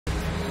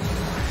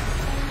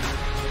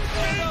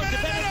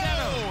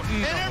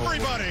And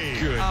everybody.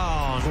 Good.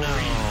 Oh, no.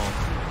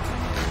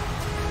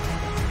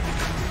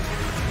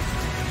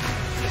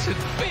 This is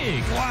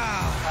big.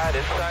 Wow. All right,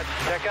 inside.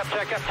 Check up.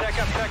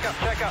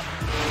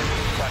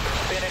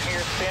 Spinning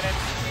here, spinning.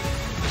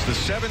 It's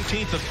the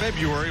 17th of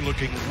February,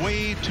 looking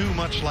way too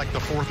much like the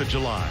 4th of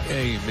July.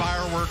 Amen.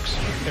 Fireworks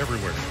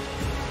everywhere.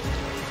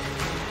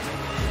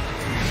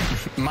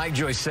 Mike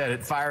Joyce said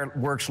it,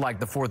 fireworks like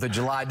the 4th of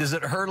July. Does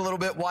it hurt a little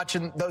bit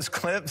watching those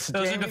clips,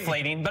 Those Jamie? are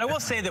deflating, but I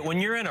will say that when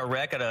you're in a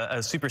wreck at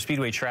a super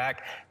speedway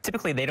track,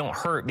 typically they don't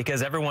hurt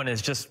because everyone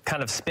is just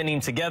kind of spinning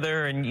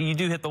together, and you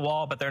do hit the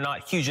wall, but they're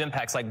not huge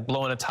impacts like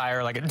blowing a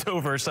tire like at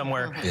Dover or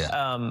somewhere.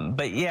 Yeah.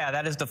 But yeah,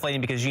 that is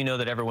deflating because you know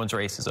that everyone's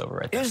race is over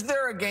right there. Is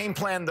there a game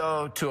plan,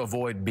 though, to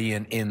avoid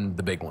being in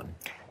the big one?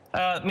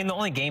 I mean, the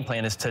only game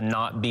plan is to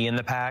not be in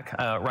the pack.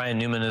 Ryan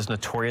Newman is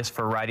notorious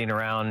for riding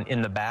around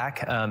in the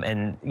back,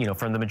 and you know,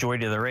 from the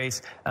majority of the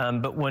race.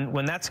 But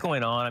when that's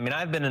going on, I mean,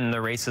 I've been in the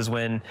races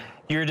when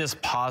you're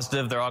just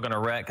positive they're all going to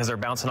wreck because they're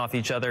bouncing off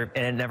each other,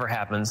 and it never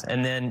happens.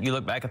 And then you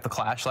look back at the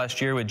clash last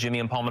year with Jimmy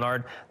and Paul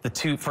Menard, the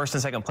two first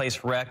and second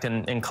place wrecked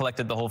and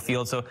collected the whole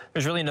field. So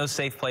there's really no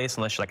safe place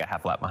unless you're like a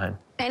half lap behind.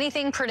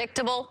 Anything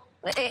predictable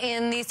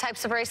in these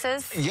types of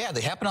races? Yeah,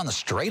 they happen on the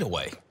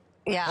straightaway.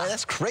 Yeah.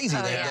 That's crazy.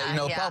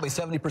 Probably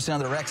 70% of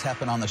the wrecks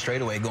happen on the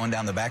straightaway going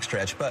down the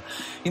backstretch. But,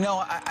 you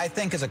know, I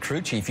think as a crew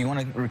chief, you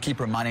want to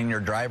keep reminding your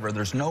driver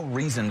there's no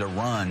reason to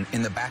run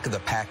in the back of the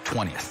pack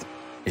 20th.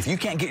 If you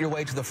can't get your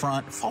way to the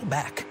front, fall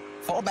back.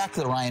 Fall back to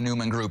the Ryan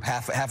Newman group,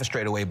 half a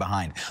straightaway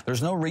behind.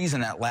 There's no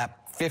reason at lap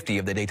 50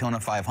 of the Daytona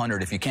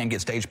 500, if you can't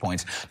get stage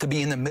points, to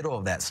be in the middle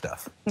of that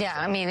stuff. Yeah,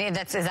 I mean, is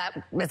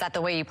that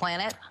the way you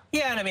plan it?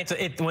 Yeah, and I mean,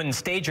 when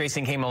stage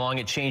racing came along,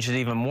 it changed it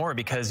even more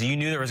because you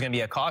knew there was going to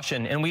be a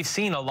caution, and we've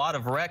seen a lot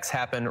of wrecks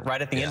happen right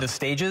at the end of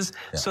stages.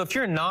 Yeah. So if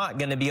you're not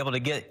going to be able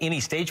to get any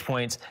stage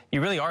points, you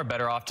really are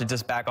better off to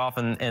just back off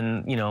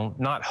and you know,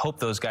 not hope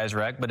those guys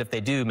wreck, but if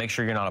they do, make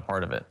sure you're not a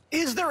part of it.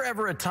 Is there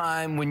ever a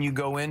time when you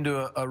go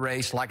into a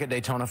race like a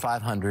Daytona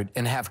 500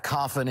 and have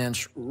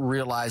confidence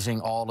realizing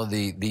all of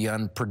the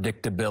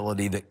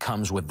unpredictability that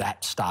comes with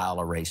that style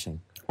of racing?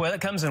 Well,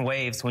 it comes in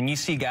waves. When you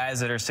see guys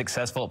that are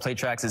successful at plate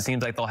tracks, it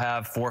seems like they'll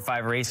have 4 or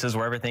 5 races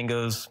where everything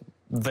goes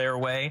their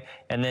way,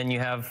 and then you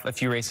have a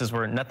few races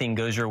where nothing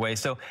goes your way.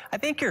 So I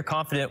think you're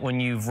confident when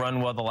you've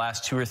run well the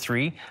last 2 or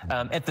 3.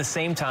 At the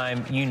same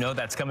time, you know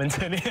that's coming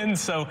to an end,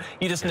 so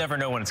you just never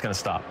know when it's going to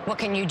stop. What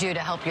can you do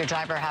to help your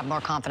driver have more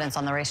confidence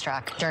on the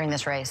racetrack during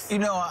this race? You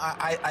know,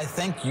 I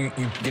think you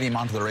get him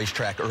onto the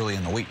racetrack early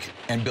in the week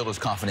and build his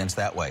confidence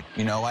that way.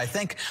 You know, I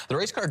think the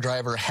race car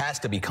driver has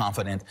to be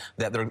confident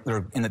that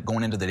they're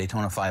going into the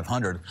Daytona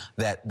 500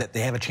 that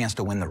they have a chance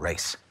to win the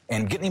race.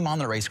 And getting him on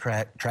the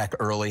racetrack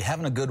early,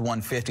 having a good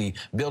 150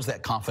 builds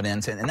that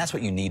confidence, and that's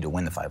what you need to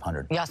win the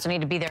 500. You also need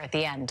to be there at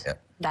the end. Yeah.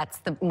 That's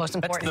the most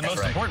important. That's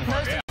the most important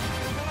part.